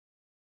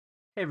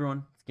Hey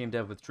everyone, it's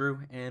GameDev with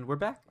Drew, and we're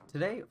back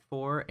today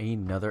for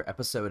another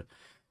episode.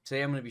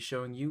 Today I'm going to be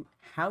showing you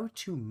how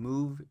to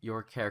move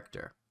your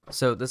character.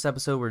 So this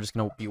episode we're just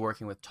going to be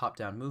working with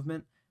top-down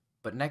movement,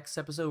 but next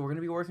episode we're going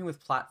to be working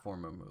with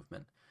platformer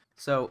movement.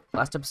 So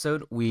last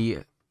episode we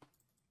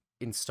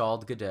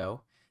installed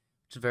Godot,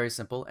 which is very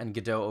simple, and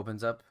Godot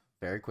opens up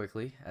very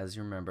quickly, as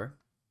you remember.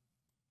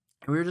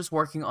 And we were just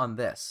working on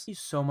this. Thank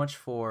you so much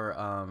for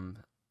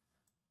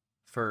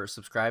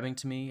subscribing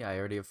to me. I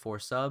already have 4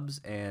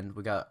 subs and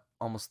we got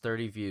almost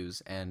 30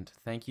 views, and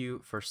thank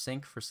you for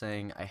Sync for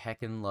saying I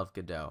heckin' love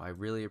Godot. I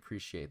really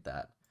appreciate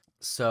that.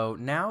 So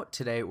now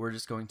today we're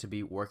just going to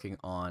be working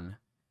on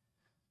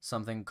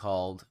something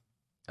called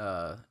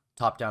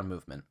top-down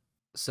movement.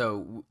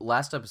 So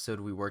last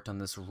episode we worked on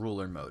this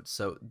ruler mode.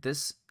 So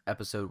this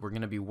episode we're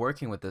going to be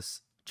working with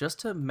this just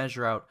to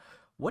measure out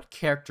what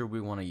character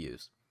we want to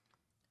use.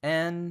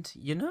 And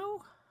you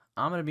know,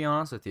 I'm gonna be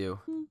honest with you.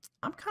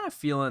 I'm kind of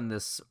feeling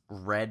this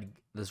red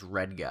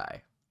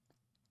guy.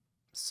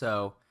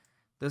 So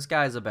this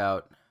guy's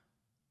about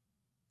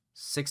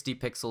 60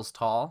 pixels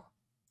tall.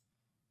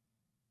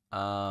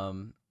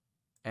 And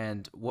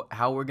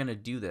how we're gonna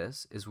do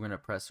this is we're gonna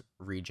press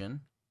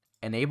region,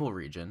 enable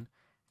region,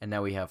 and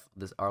now we have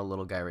this our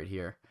little guy right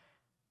here.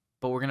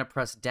 But we're gonna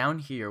press down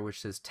here,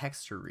 which says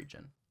texture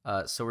region.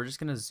 So we're just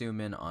gonna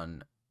zoom in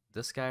on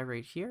this guy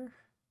right here.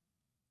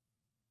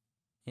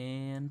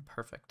 And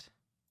perfect.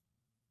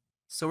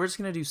 So we're just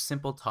going to do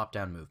simple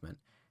top-down movement.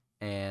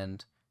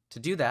 And to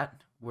do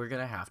that, we're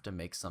going to have to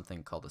make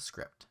something called a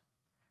script.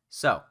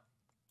 So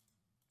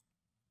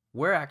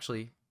we're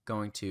actually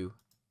going to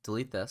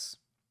delete this.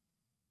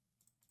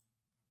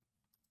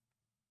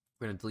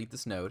 We're going to delete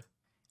this node.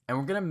 And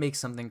we're going to make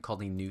something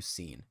called a new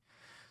scene.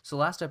 So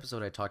last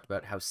episode I talked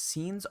about how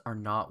scenes are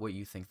not what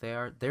you think they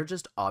are. They're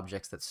just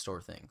objects that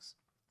store things.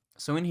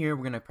 So in here,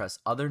 we're going to press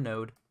other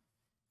node.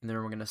 And then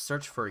we're going to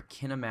search for a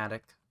kinematic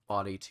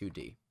body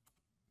 2D.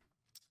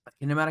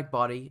 A kinematic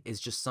body is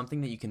just something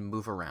that you can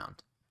move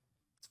around.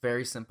 It's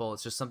very simple.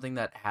 It's just something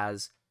that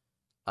has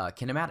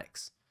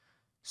kinematics.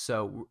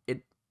 So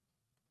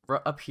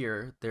up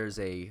here, there's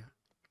a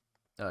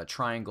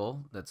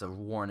triangle that's a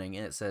warning,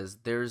 and it says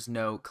there's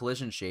no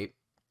collision shape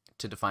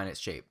to define its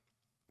shape.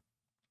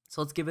 So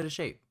let's give it a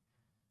shape.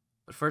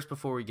 But first,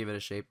 before we give it a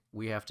shape,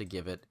 we have to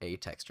give it a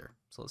texture.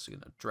 So let's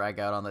just drag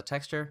out on the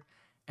texture.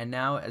 And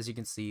now, as you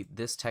can see,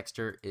 this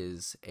texture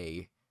is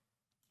a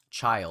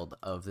child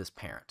of this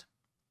parent.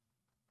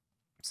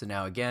 So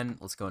now again,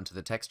 let's go into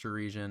the texture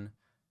region,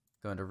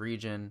 go into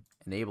region,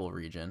 enable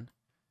region,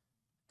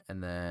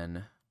 and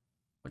then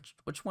which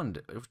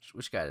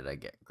guy did I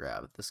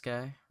grab? This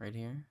guy right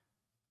here,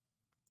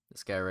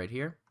 this guy right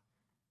here,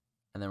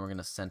 and then we're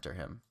gonna center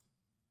him.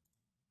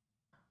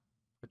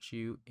 Put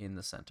you in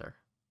the center.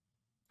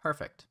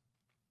 Perfect.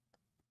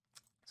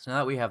 So now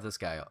that we have this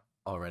guy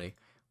already,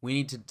 we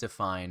need to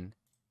define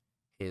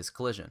his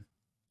collision.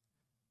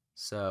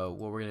 So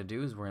what we're going to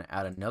do is we're going to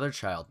add another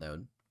child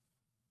node,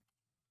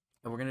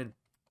 and we're going to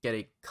get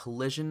a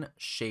collision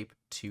shape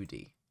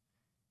 2D.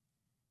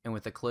 And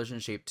with the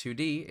collision shape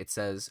 2D, it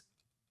says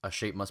a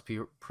shape must be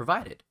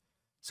provided.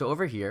 So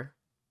over here,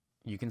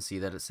 you can see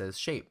that it says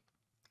shape.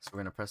 So we're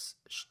going to press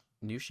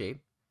new shape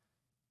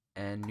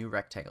and new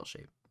rectangle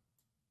shape.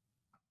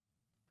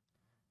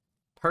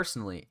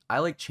 Personally, I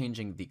like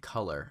changing the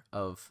color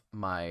of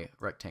my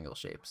rectangle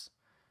shapes.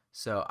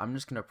 So I'm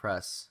just going to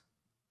press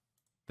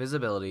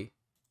visibility,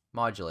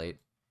 modulate,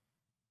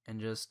 and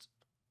just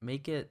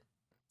make it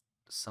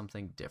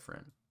something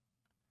different.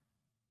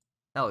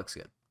 That looks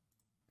good.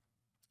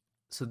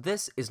 So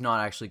this is not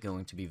actually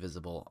going to be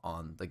visible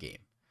on the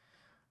game.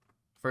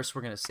 First,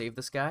 we're going to save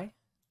this guy,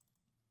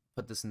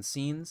 put this in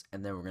scenes,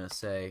 and then we're going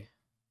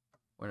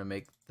to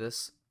make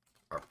this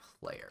our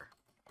player.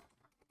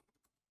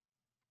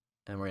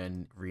 And we're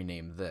going to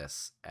rename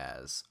this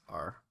as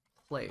our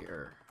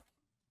player.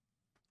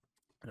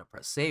 I'm going to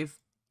press save.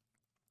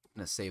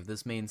 I'm going to save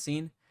this main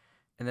scene.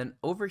 And then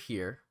over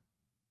here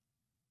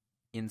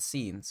in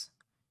scenes,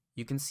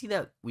 you can see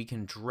that we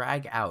can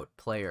drag out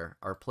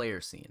our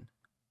player scene,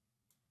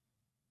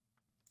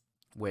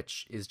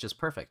 which is just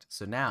perfect.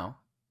 So now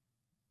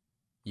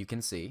you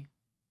can see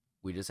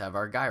we just have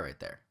our guy right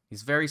there.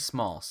 He's very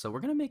small, so we're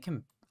going to make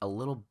him a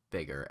little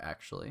bigger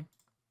actually.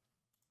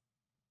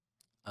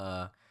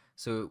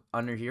 So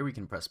under here we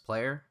can press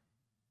player,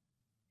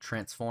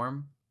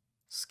 transform,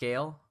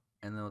 scale,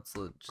 and then let's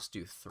just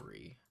do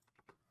 3.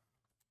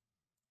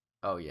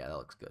 Oh yeah, that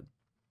looks good.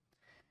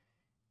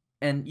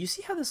 And you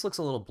see how this looks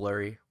a little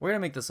blurry? We're going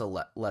to make this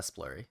less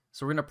blurry.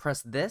 So we're going to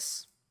press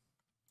this,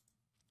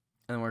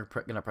 and then we're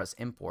going to press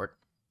import,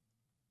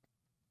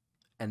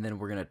 and then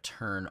we're going to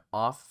turn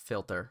off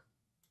filter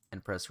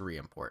and press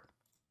re-import.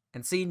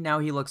 And see, now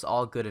he looks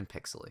all good and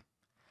pixely.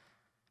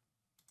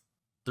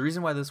 The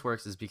reason why this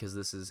works is because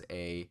this is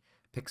a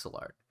pixel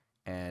art,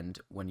 and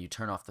when you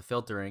turn off the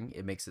filtering,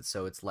 it makes it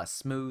so it's less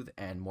smooth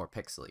and more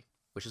pixely,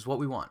 which is what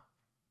we want.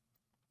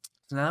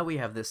 So now that we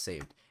have this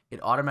saved,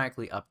 it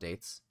automatically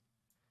updates,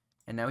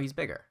 and now he's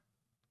bigger.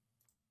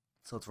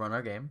 So let's run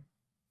our game.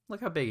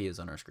 Look how big he is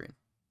on our screen.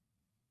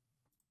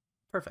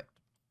 Perfect.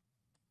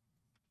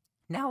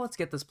 Now let's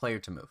get this player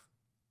to move.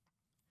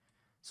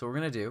 So what we're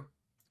going to do,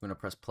 we're going to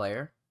press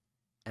player,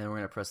 and we're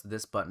going to press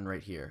this button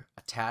right here,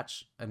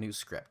 attach a new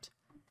script.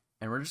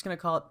 And we're just going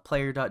to call it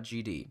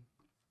player.gd.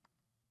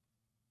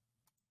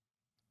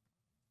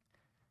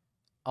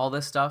 All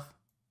this stuff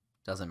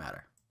doesn't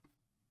matter.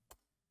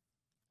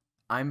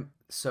 I'm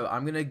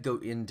going to go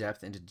in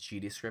depth into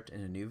GDScript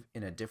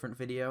in a different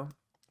video,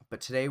 but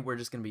today we're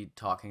just going to be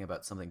talking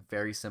about something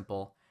very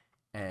simple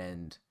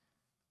and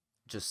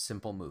just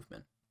simple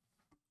movement.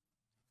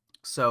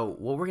 So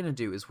what we're going to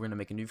do is we're going to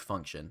make a new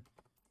function,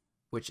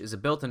 which is a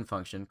built-in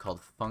function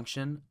called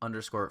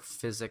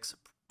function_physics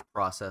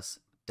process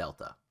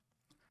delta.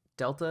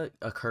 Delta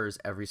occurs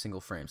every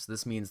single frame, so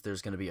this means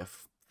there's going to be a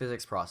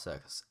physics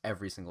process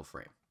every single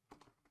frame.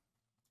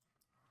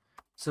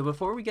 So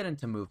before we get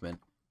into movement,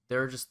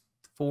 there are just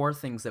 4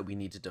 things that we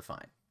need to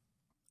define.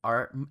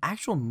 Our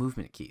actual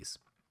movement keys.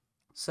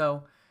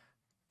 So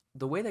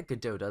the way that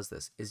Godot does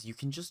this is you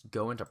can just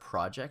go into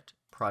project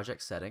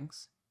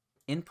settings,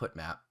 input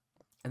map,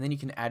 and then you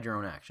can add your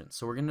own actions.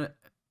 So we're going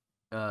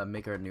to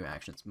make our new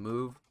actions.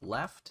 Move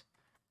left,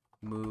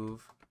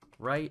 move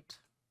right,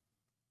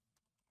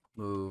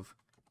 move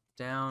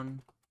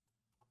down,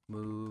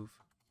 move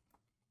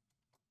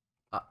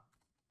up.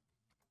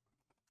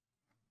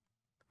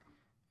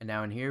 And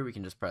now in here we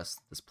can just press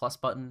this plus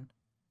button,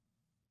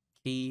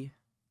 key,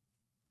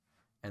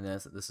 and then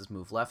this is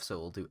move left, so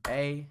we'll do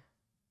A,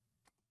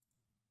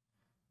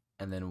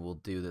 and then we'll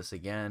do this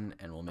again,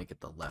 and we'll make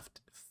it the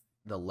left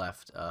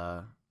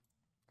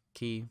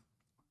key.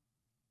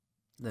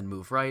 Then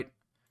move right,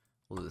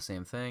 we'll do the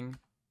same thing.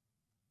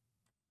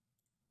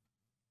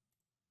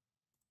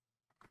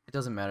 It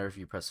doesn't matter if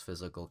you press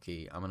physical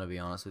key. I'm gonna be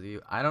honest with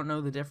you, I don't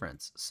know the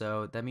difference,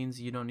 so that means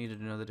you don't need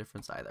to know the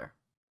difference either.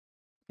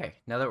 Okay,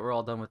 now that we're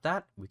all done with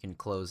that, we can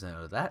close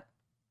out of that.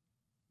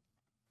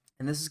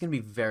 And this is gonna be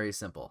very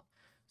simple.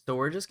 So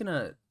we're just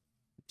gonna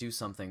do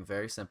something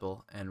very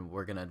simple, and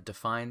we're gonna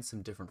define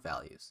some different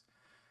values.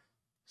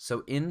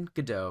 So in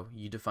Godot,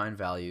 you define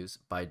values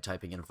by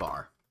typing in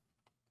var.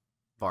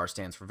 Var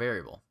stands for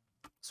variable.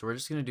 So we're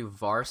just gonna do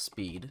var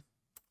speed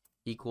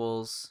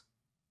equals,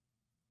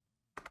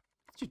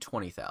 let's do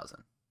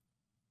 20,000.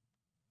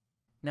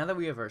 Now that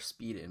we have our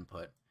speed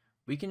input,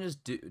 we can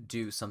just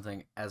do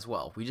something as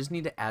well. We just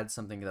need to add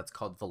something that's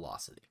called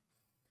velocity.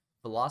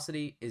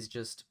 Velocity is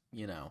just,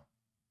 you know,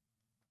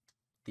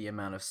 the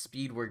amount of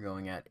speed we're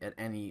going at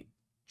any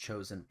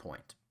chosen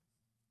point.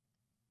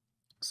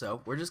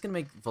 So we're just going to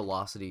make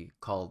velocity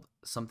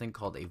something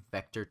called a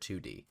vector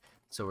 2D.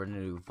 So we're going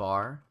to do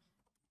var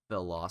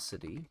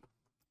velocity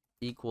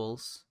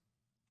equals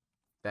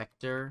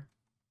vector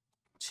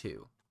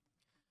 2.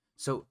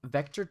 So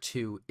vector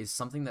 2 is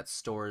something that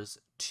stores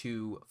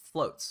 2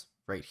 floats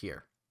right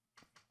here,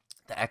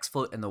 the x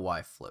float and the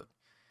y float.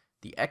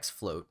 The x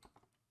float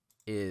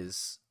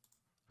is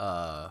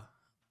on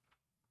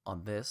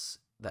this,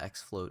 the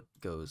x float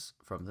goes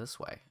from this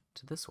way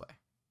to this way.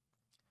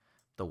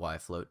 The y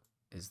float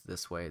is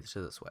this way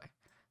to this way.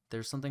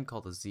 There's something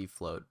called a z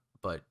float,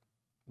 but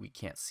we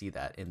can't see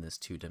that in this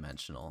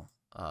 2-dimensional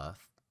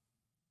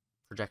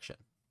projection.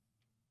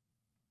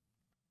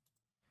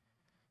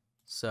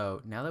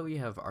 So now that we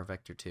have our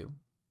vector 2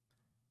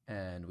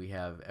 and we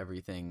have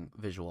everything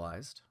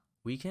visualized,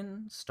 we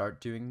can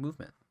start doing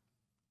movement.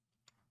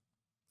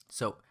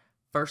 So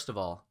first of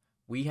all,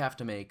 we have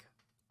to make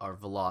our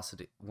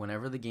velocity.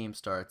 Whenever the game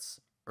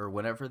starts, or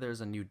whenever there's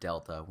a new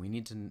delta, we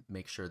need to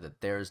make sure that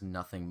there's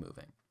nothing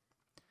moving.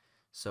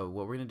 So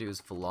what we're going to do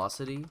is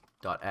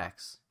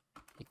velocity.x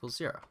equals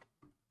 0.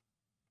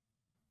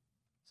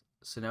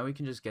 So now we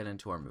can just get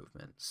into our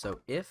movement. So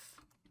if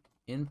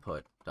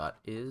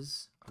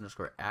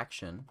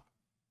input.is_action,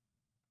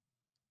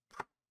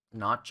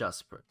 not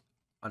just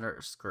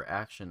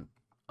 _action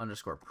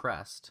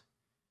 _pressed,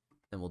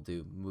 then we'll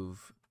do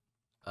move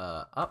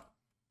up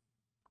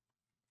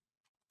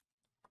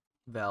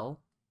vel,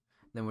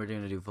 then we're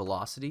going to do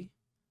velocity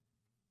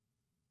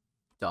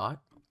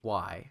dot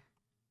y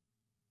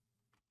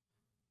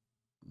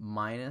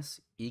plus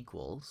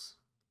equals,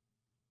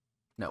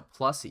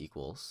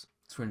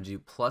 so we're going to do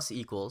plus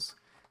equals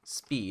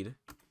speed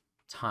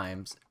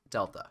times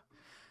delta.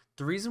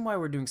 The reason why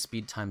we're doing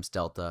speed times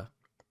delta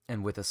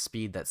and with a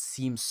speed that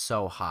seems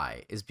so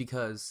high is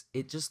because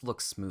it just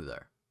looks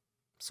smoother.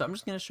 So I'm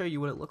just going to show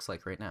you what it looks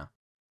like right now.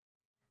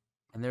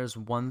 And there's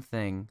one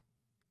thing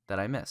that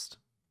I missed.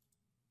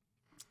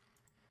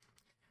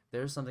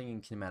 There's something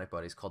in kinematic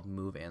bodies called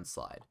move and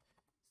slide.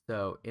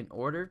 So in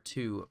order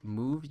to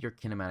move your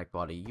kinematic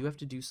body, you have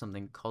to do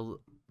something called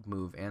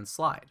move and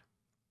slide.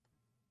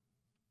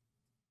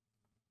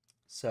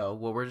 So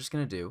what we're just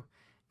going to do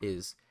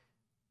is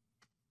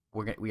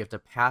we have to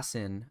pass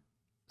in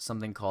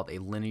something called a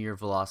linear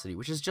velocity,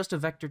 which is just a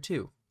vector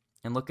 2.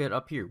 And look at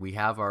up here, we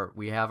have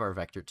our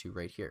vector 2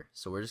 right here.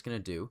 So we're just going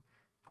to do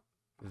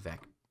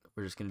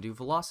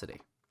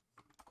velocity.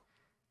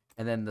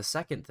 And then the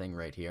second thing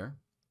right here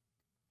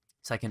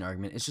second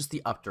argument is just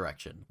the up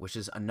direction, which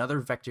is another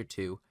vector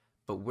 2,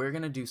 but we're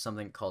going to do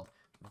something called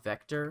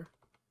vector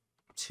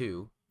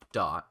 2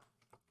 dot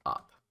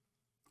up.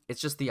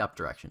 It's just the up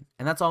direction,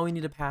 and that's all we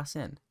need to pass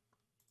in.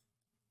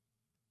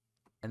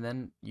 And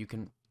then you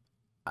can,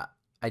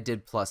 I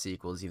did plus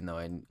equals even though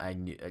I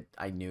knew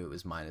it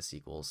was minus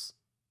equals.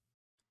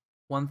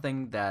 One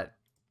thing that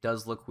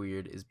does look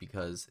weird is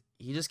because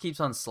he just keeps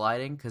on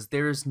sliding because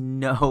there's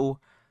no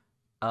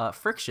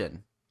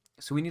friction.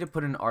 So we need to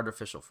put in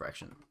artificial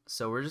friction.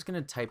 So we're just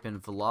going to type in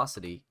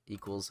velocity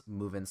equals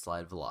move and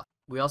slide velocity.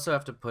 We also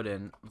have to put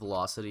in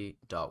velocity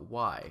dot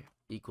y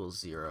equals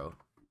 0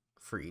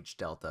 for each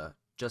delta,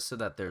 just so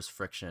that there's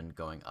friction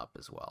going up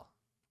as well.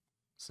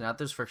 So now that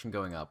there's friction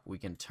going up, we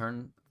can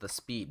turn the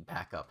speed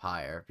back up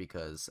higher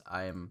because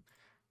I am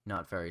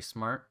not very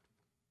smart.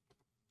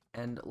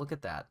 And look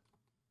at that.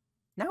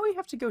 Now we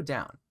have to go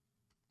down.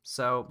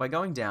 So by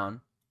going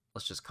down,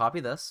 let's just copy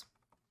this,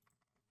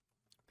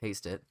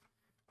 paste it,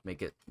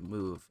 make it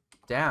move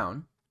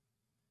down,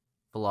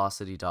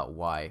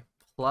 velocity.y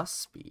plus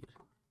speed.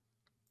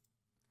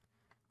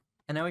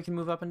 And now we can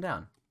move up and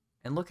down.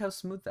 And look how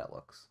smooth that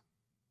looks.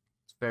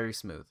 It's very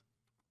smooth.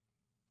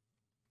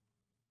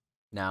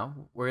 Now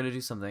we're going to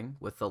do something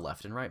with the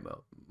left and right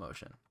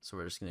motion. So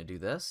we're just going to do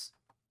this,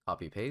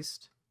 copy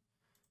paste,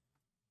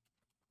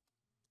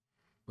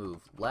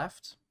 move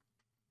left,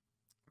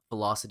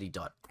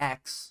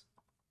 velocity.x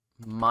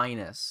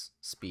minus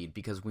speed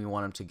because we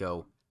want him to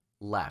go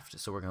left.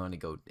 So we're going to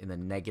go in the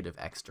negative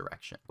x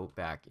direction, go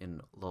back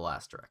in the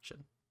last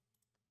direction.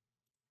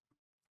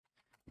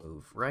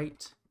 Move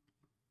right,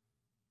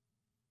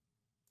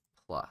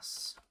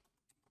 plus.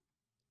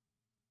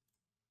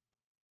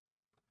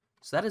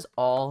 So that is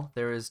all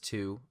there is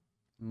to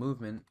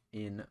movement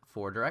in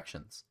 4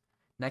 directions.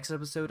 Next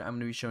episode, I'm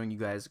going to be showing you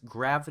guys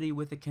gravity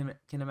with a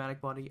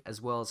kinematic body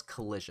as well as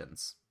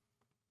collisions.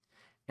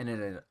 And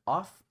in an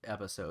off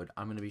episode,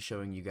 I'm going to be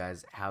showing you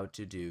guys how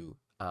to do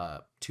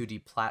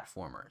 2D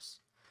platformers.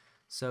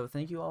 So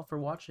thank you all for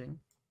watching.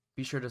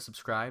 Be sure to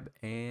subscribe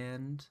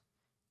and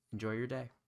enjoy your day.